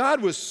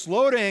 God was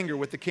slow to anger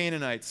with the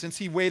Canaanites since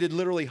he waited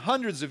literally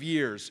hundreds of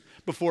years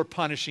before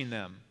punishing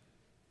them.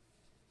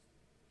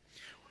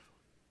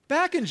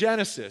 Back in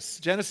Genesis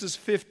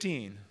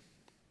 15,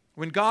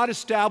 when God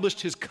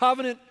established his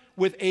covenant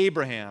with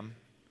Abraham,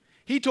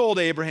 he told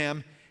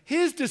Abraham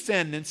his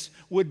descendants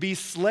would be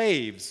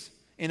slaves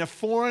in a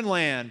foreign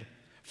land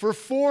for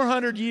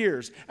 400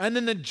 years, and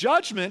then the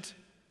judgment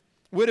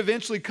would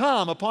eventually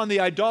come upon the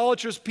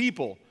idolatrous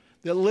people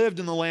that lived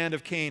in the land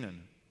of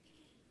Canaan.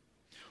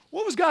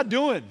 What was God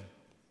doing?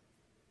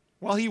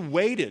 Well, he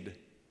waited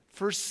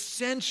for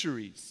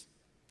centuries.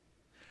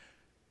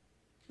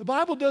 The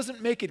Bible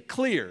doesn't make it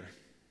clear,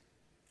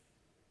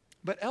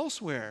 but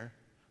elsewhere,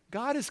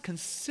 God is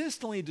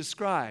consistently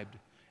described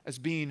as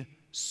being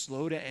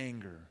slow to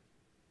anger.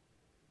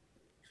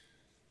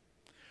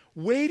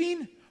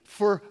 Waiting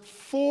for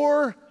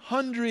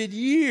 400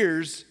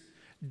 years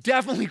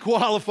definitely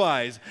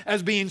qualifies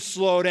as being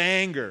slow to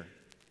anger.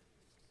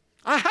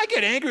 I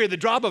get angry at the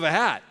drop of a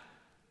hat.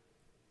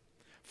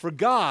 For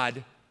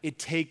God, it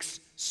takes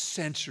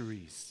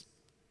centuries.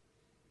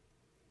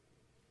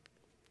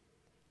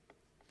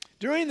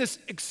 During this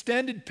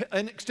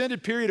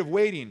extended period of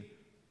waiting,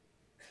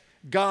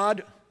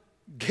 God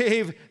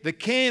gave the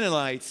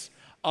Canaanites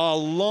a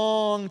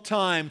long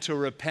time to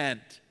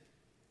repent.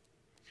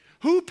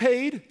 Who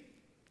paid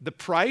the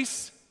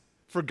price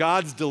for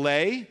God's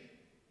delay?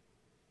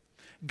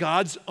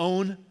 God's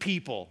own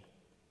people.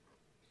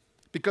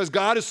 Because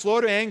God is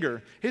slow to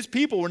anger, his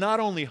people were not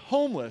only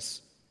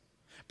homeless,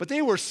 but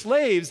they were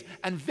slaves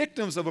and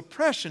victims of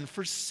oppression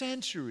for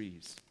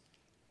centuries.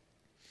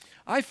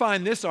 I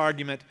find this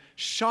argument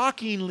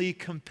shockingly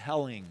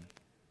compelling,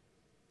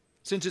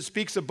 since it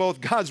speaks of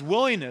both God's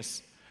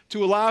willingness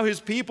to allow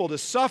his people to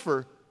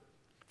suffer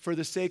for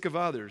the sake of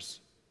others,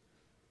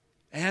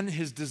 and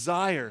his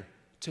desire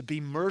to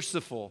be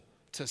merciful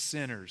to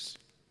sinners.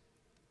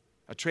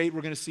 A trait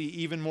we're going to see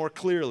even more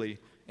clearly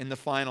in the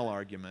final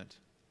argument.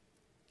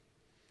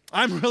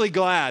 I'm really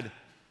glad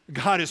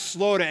God is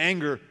slow to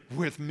anger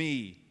with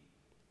me.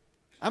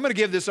 I'm going to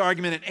give this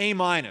argument an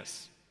A-.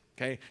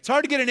 Okay? It's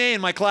hard to get an A in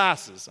my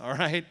classes, all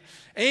right?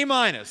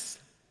 A-.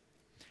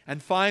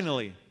 And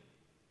finally,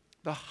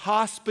 the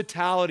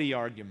hospitality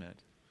argument.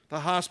 The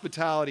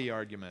hospitality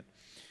argument.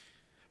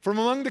 From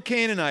among the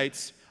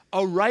Canaanites,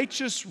 a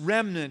righteous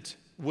remnant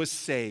was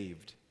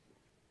saved.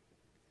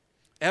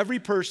 Every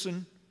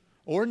person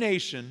or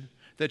nation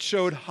that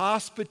showed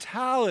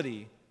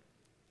hospitality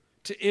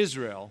to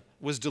Israel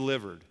was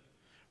delivered.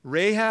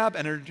 Rahab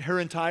and her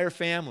entire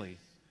family.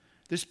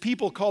 This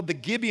people called the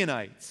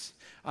Gibeonites,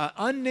 an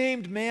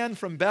unnamed man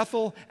from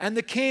Bethel, and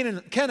the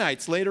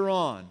Kenites later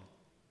on.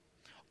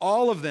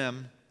 All of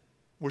them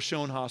were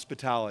shown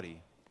hospitality.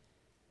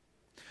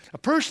 Now,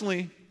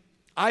 personally,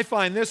 I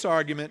find this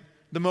argument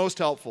the most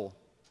helpful.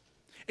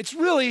 It's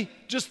really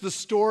just the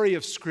story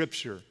of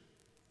Scripture.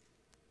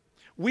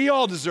 We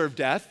all deserve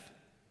death,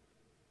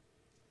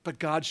 but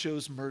God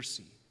shows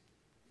mercy.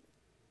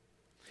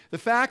 The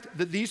fact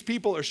that these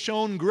people are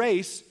shown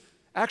grace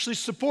actually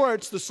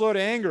supports the slow to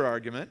anger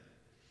argument,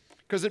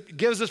 because it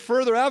gives us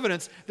further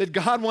evidence that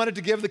God wanted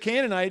to give the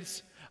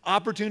Canaanites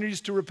opportunities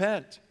to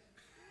repent.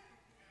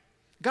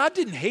 God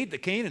didn't hate the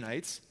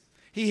Canaanites.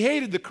 He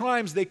hated the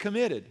crimes they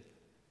committed.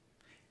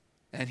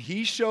 And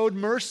he showed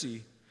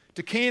mercy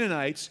to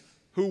Canaanites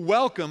who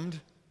welcomed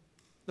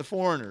the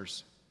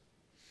foreigners.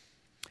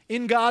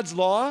 In God's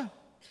law,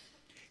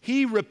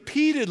 he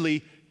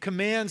repeatedly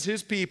commands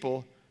his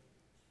people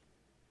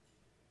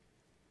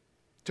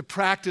to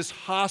practice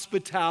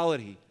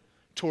hospitality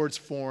towards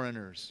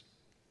foreigners.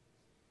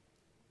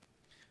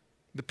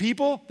 The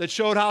people that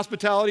showed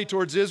hospitality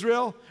towards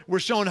Israel were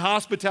shown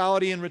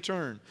hospitality in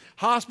return.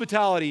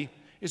 Hospitality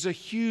is a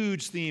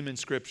huge theme in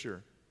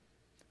Scripture,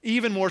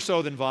 even more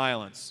so than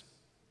violence.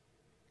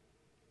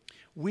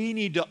 We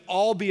need to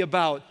all be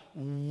about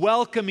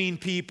welcoming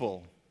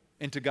people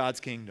into God's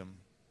kingdom.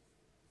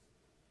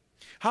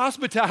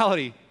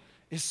 Hospitality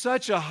is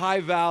such a high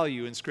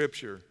value in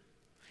Scripture.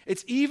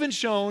 It's even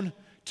shown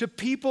to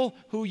people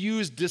who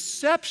use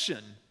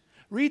deception.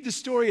 Read the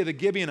story of the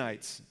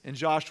Gibeonites in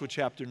Joshua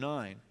chapter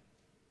 9.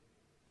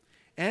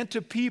 And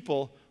to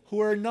people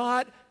who are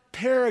not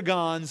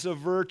paragons of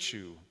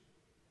virtue.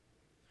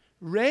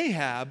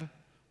 Rahab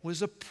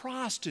was a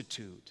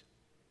prostitute.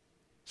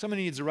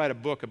 Somebody needs to write a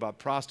book about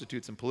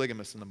prostitutes and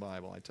polygamists in the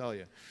Bible, I tell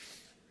you.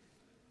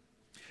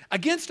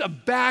 Against a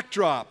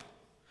backdrop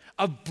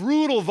of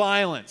brutal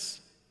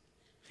violence,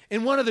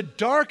 in one of the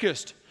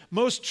darkest,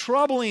 most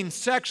troubling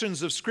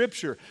sections of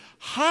Scripture,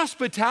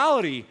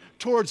 hospitality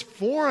towards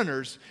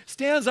foreigners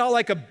stands out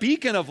like a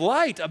beacon of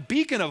light, a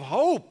beacon of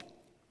hope.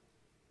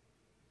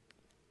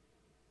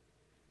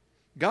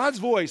 God's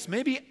voice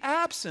may be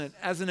absent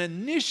as an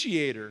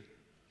initiator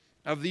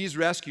of these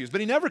rescues, but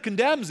he never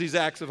condemns these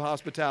acts of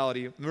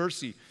hospitality,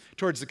 mercy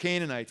towards the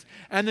Canaanites.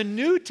 And the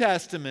New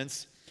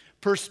Testament's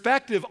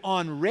perspective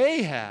on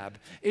Rahab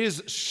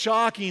is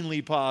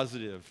shockingly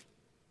positive.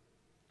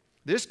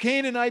 This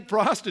Canaanite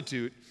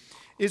prostitute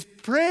is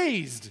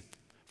praised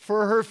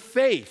for her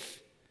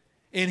faith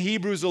in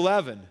Hebrews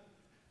 11.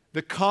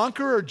 The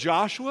conqueror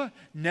Joshua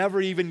never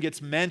even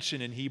gets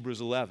mentioned in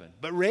Hebrews 11,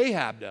 but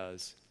Rahab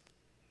does.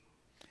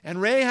 And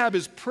Rahab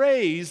is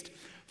praised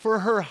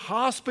for her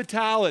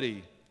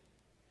hospitality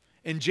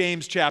in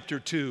James chapter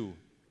 2.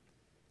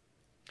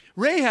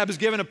 Rahab is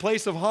given a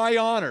place of high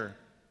honor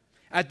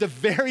at the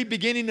very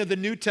beginning of the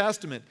New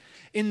Testament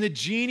in the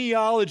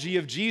genealogy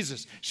of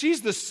Jesus.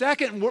 She's the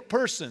second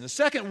person, the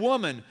second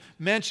woman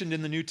mentioned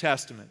in the New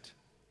Testament.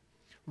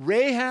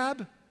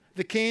 Rahab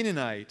the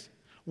Canaanite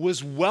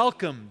was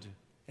welcomed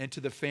into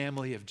the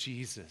family of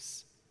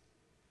Jesus.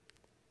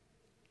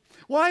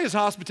 Why is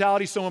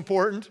hospitality so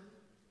important?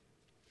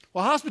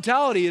 Well,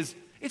 hospitality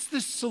it's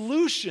the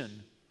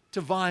solution to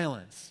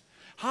violence.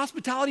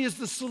 Hospitality is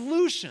the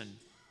solution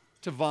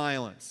to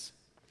violence.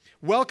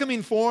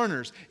 Welcoming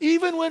foreigners,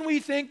 even when we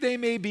think they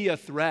may be a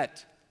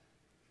threat.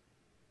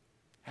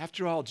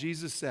 After all,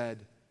 Jesus said,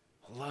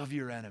 love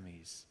your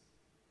enemies.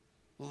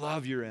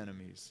 Love your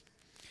enemies.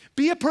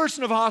 Be a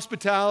person of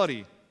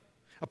hospitality,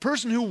 a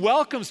person who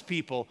welcomes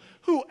people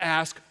who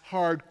ask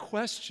hard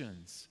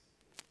questions.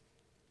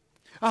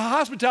 A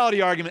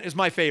hospitality argument is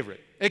my favorite.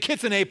 It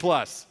gets an A+.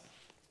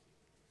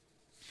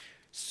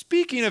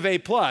 Speaking of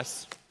A+,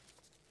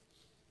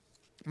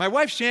 my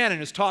wife Shannon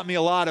has taught me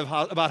a lot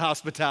about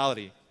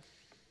hospitality.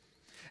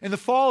 In the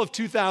fall of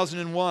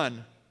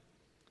 2001,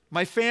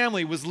 my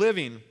family was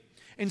living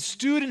in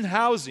student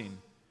housing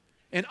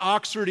in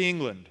Oxford,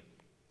 England.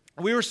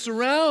 We were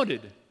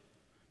surrounded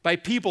by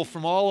people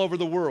from all over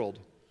the world,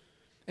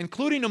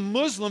 including a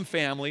Muslim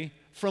family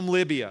from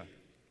Libya.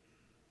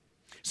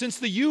 Since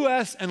the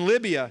U.S. and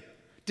Libya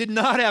did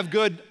not have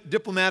good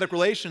diplomatic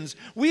relations,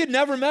 we had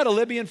never met a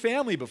Libyan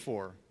family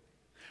before.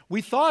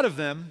 We thought of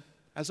them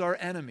as our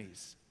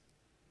enemies.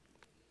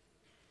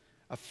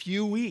 A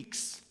few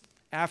weeks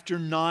after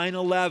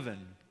 9/11,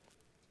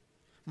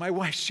 my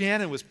wife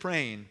Shannon was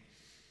praying.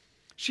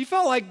 She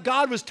felt like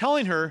God was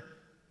telling her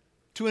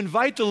to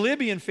invite the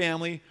Libyan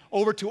family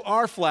over to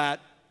our flat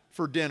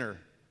for dinner.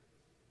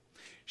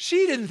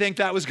 She didn't think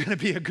that was going to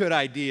be a good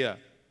idea.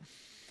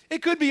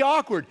 It could be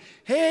awkward.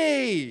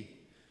 Hey,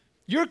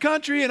 your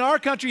country and our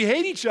country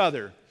hate each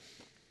other.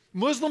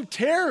 Muslim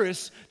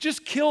terrorists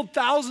just killed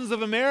thousands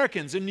of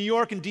Americans in New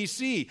York and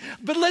D.C.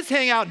 But let's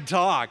hang out and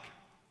talk.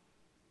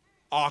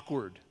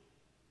 Awkward.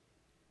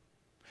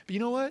 But you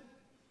know what?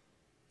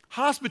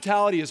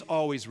 Hospitality is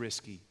always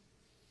risky.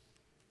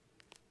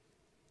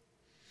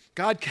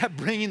 God kept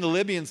bringing the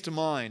Libyans to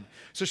mind.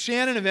 So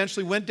Shannon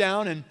eventually went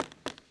down and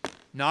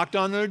knocked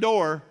on their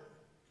door.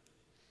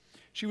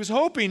 She was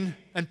hoping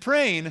and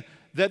praying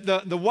that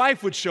the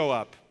wife would show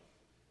up.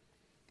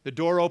 The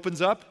door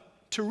opens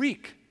up.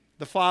 Tariq,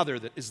 the father,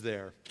 that is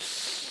there.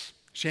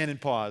 Shannon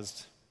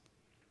paused.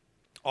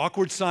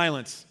 Awkward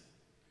silence.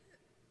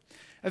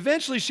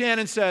 Eventually,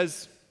 Shannon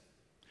says,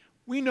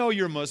 "We know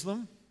you're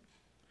Muslim.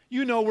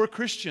 You know we're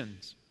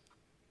Christians.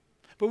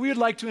 But we would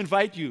like to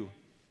invite you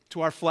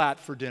to our flat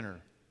for dinner."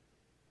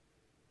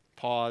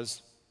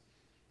 Pause.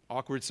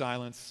 Awkward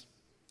silence.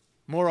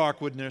 More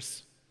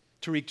awkwardness.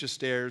 Tariq just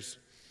stares.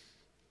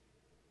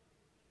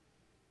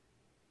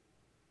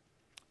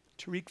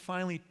 Tariq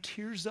finally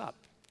tears up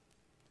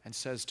and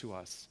says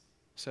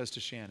to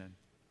Shannon,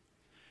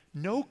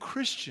 "No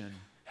Christian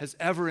has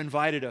ever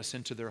invited us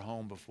into their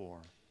home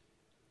before.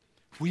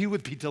 We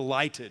would be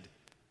delighted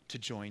to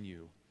join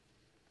you."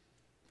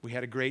 We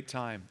had a great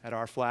time at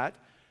our flat.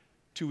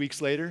 2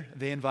 weeks later,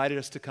 they invited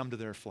us to come to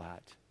their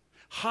flat.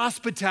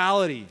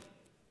 Hospitality.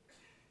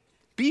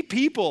 Be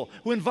people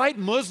who invite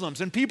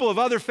Muslims and people of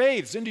other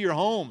faiths into your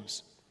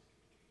homes.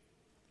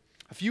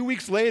 A few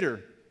weeks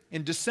later,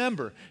 in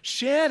December,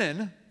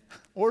 Shannon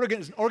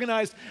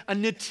organized a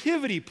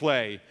nativity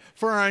play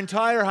for our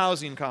entire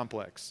housing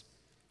complex.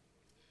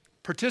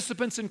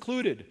 Participants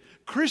included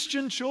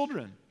Christian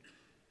children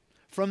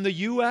from the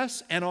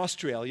U.S. and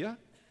Australia,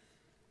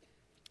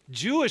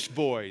 Jewish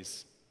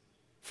boys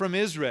from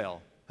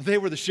Israel, they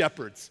were the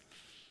shepherds,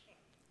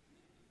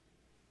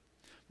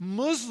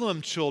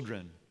 Muslim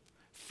children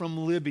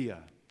from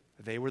Libya,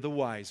 they were the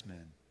wise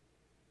men.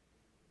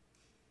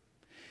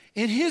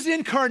 In his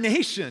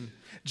incarnation,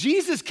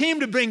 Jesus came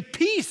to bring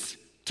peace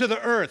to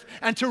the earth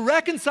and to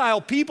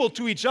reconcile people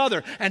to each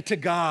other and to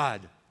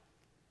God.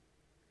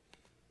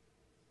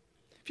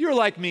 If you're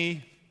like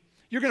me,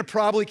 you're going to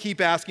probably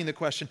keep asking the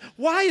question,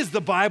 why is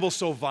the Bible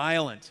so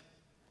violent?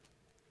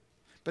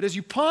 But as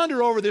you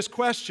ponder over this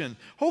question,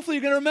 hopefully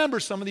you're going to remember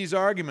some of these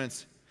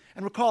arguments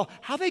and recall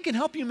how they can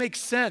help you make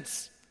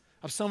sense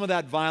of some of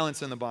that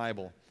violence in the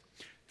Bible.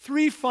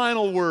 3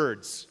 final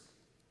words.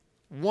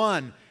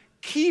 1,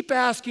 keep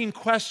asking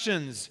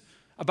questions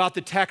about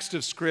the text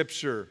of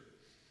Scripture.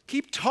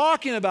 Keep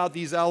talking about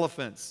these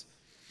elephants.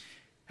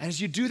 And as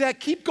you do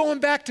that, keep going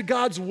back to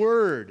God's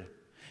Word.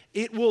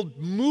 It will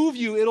move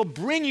you, it'll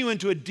bring you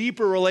into a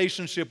deeper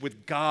relationship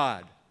with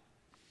God.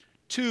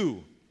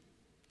 2,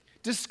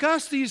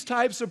 discuss these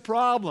types of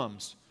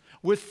problems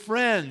with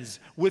friends,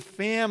 with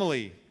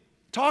family.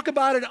 Talk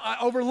about it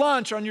over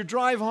lunch on your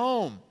drive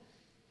home.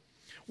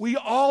 We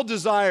all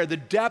desire the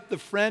depth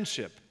of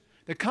friendship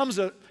that comes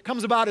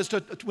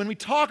about when we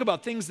talk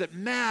about things that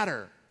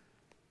matter.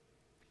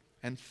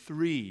 And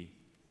 3,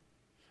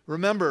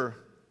 remember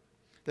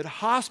that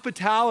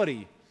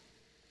hospitality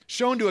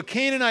shown to a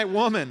Canaanite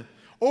woman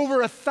over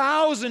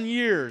 1,000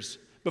 years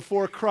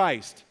before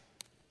Christ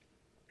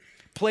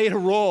played a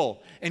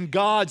role in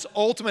God's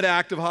ultimate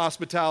act of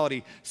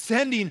hospitality,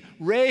 sending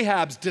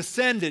Rahab's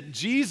descendant,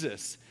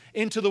 Jesus,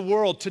 into the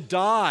world to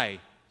die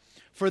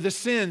for the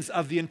sins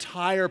of the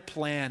entire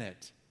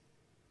planet.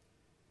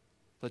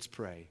 Let's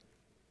pray.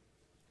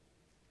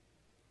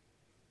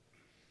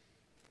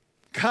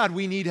 God,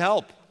 we need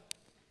help.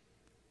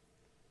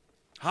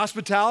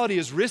 Hospitality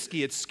is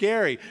risky, it's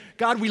scary.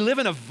 God, we live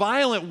in a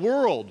violent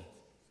world.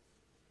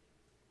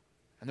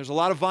 And there's a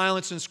lot of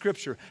violence in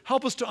Scripture.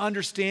 Help us to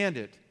understand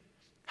it.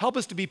 Help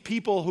us to be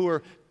people who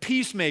are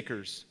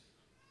peacemakers,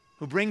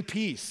 who bring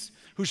peace,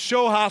 who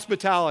show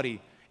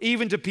hospitality,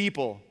 even to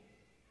people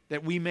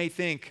that we may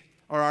think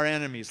are our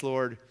enemies,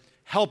 Lord.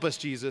 Help us,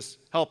 Jesus.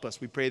 Help us.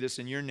 We pray this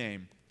in your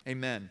name.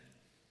 Amen.